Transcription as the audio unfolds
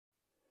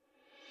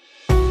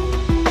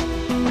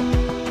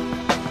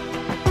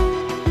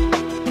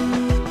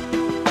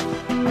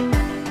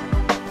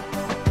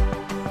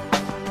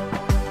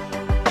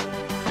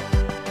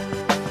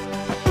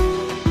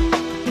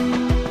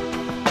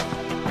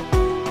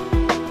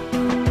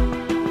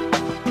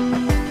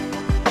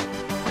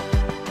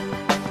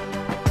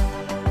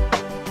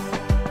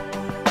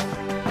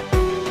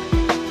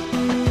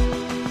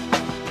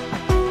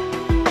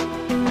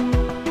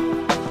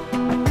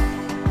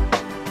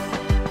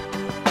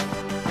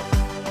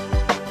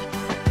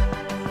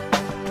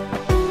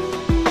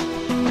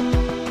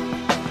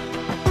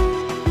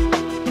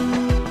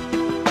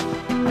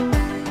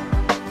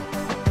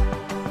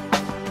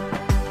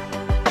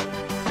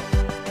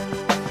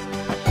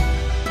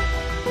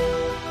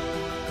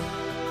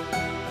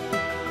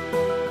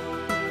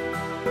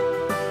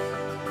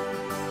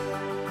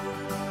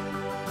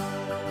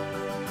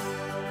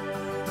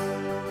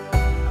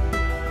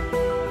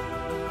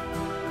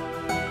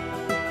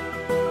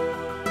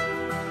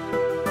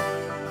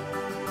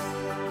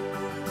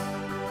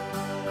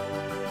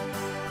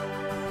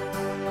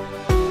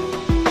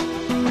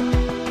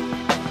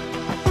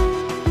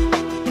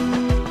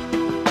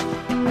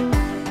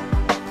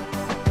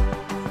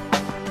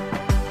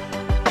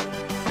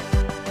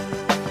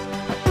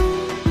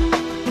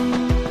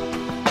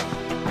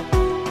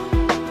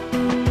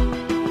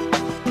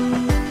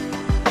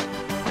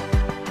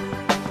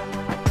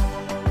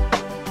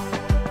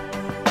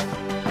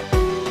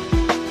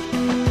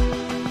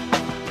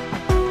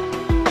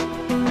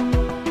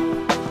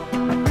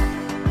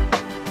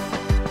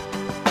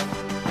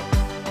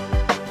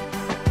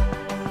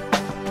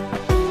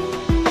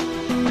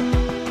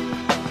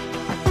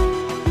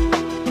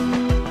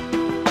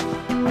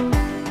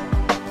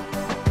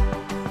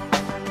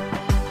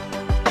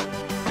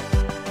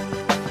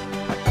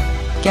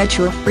Get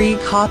your free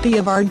copy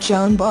of our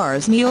Joan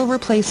Bars meal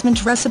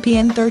replacement recipe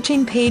and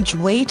 13-page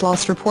weight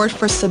loss report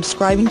for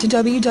subscribing to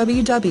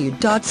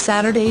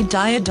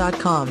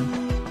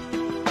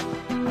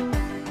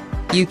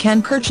www.saturdaydiet.com. You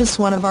can purchase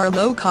one of our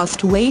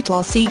low-cost weight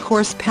loss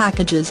e-course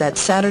packages at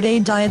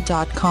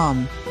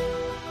saturdaydiet.com.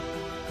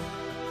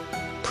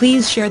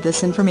 Please share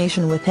this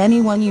information with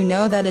anyone you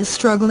know that is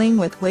struggling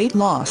with weight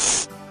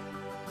loss.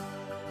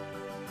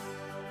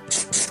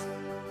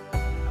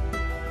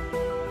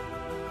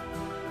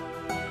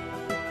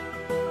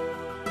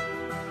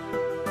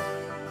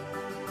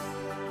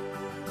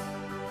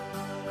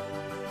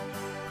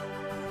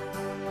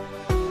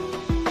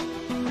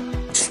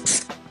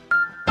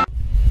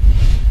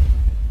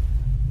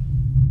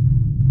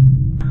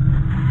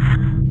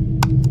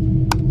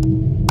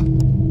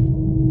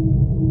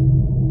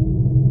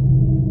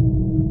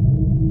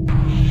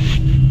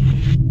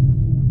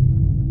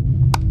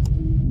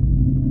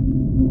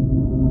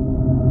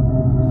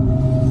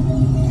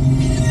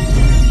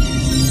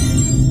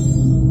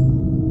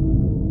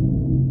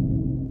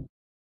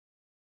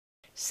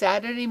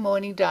 Saturday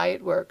morning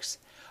diet works.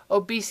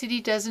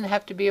 Obesity doesn't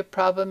have to be a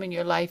problem in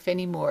your life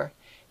anymore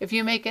if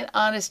you make an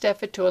honest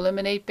effort to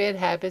eliminate bad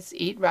habits,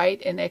 eat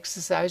right, and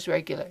exercise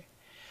regular.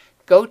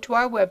 Go to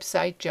our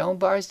website,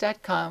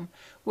 joanbars.com,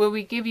 where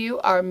we give you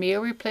our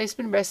meal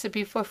replacement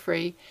recipe for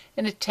free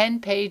and a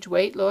 10-page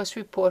weight loss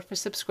report for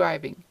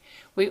subscribing.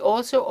 We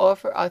also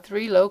offer our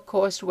 3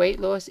 low-cost weight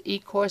loss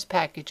e-course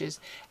packages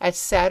at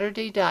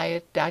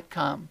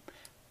saturdaydiet.com.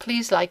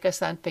 Please like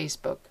us on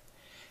Facebook.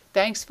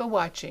 Thanks for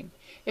watching.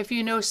 If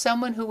you know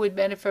someone who would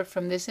benefit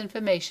from this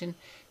information,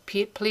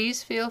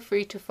 please feel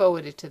free to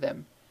forward it to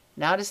them.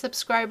 Not a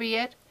subscriber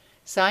yet?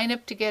 Sign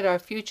up to get our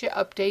future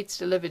updates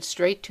delivered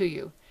straight to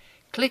you.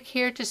 Click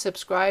here to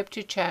subscribe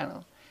to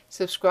channel.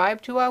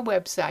 Subscribe to our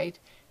website,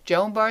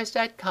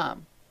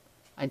 joanbars.com.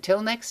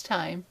 Until next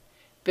time,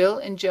 Bill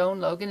and Joan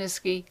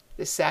Loganeski,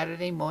 The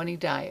Saturday Morning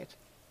Diet.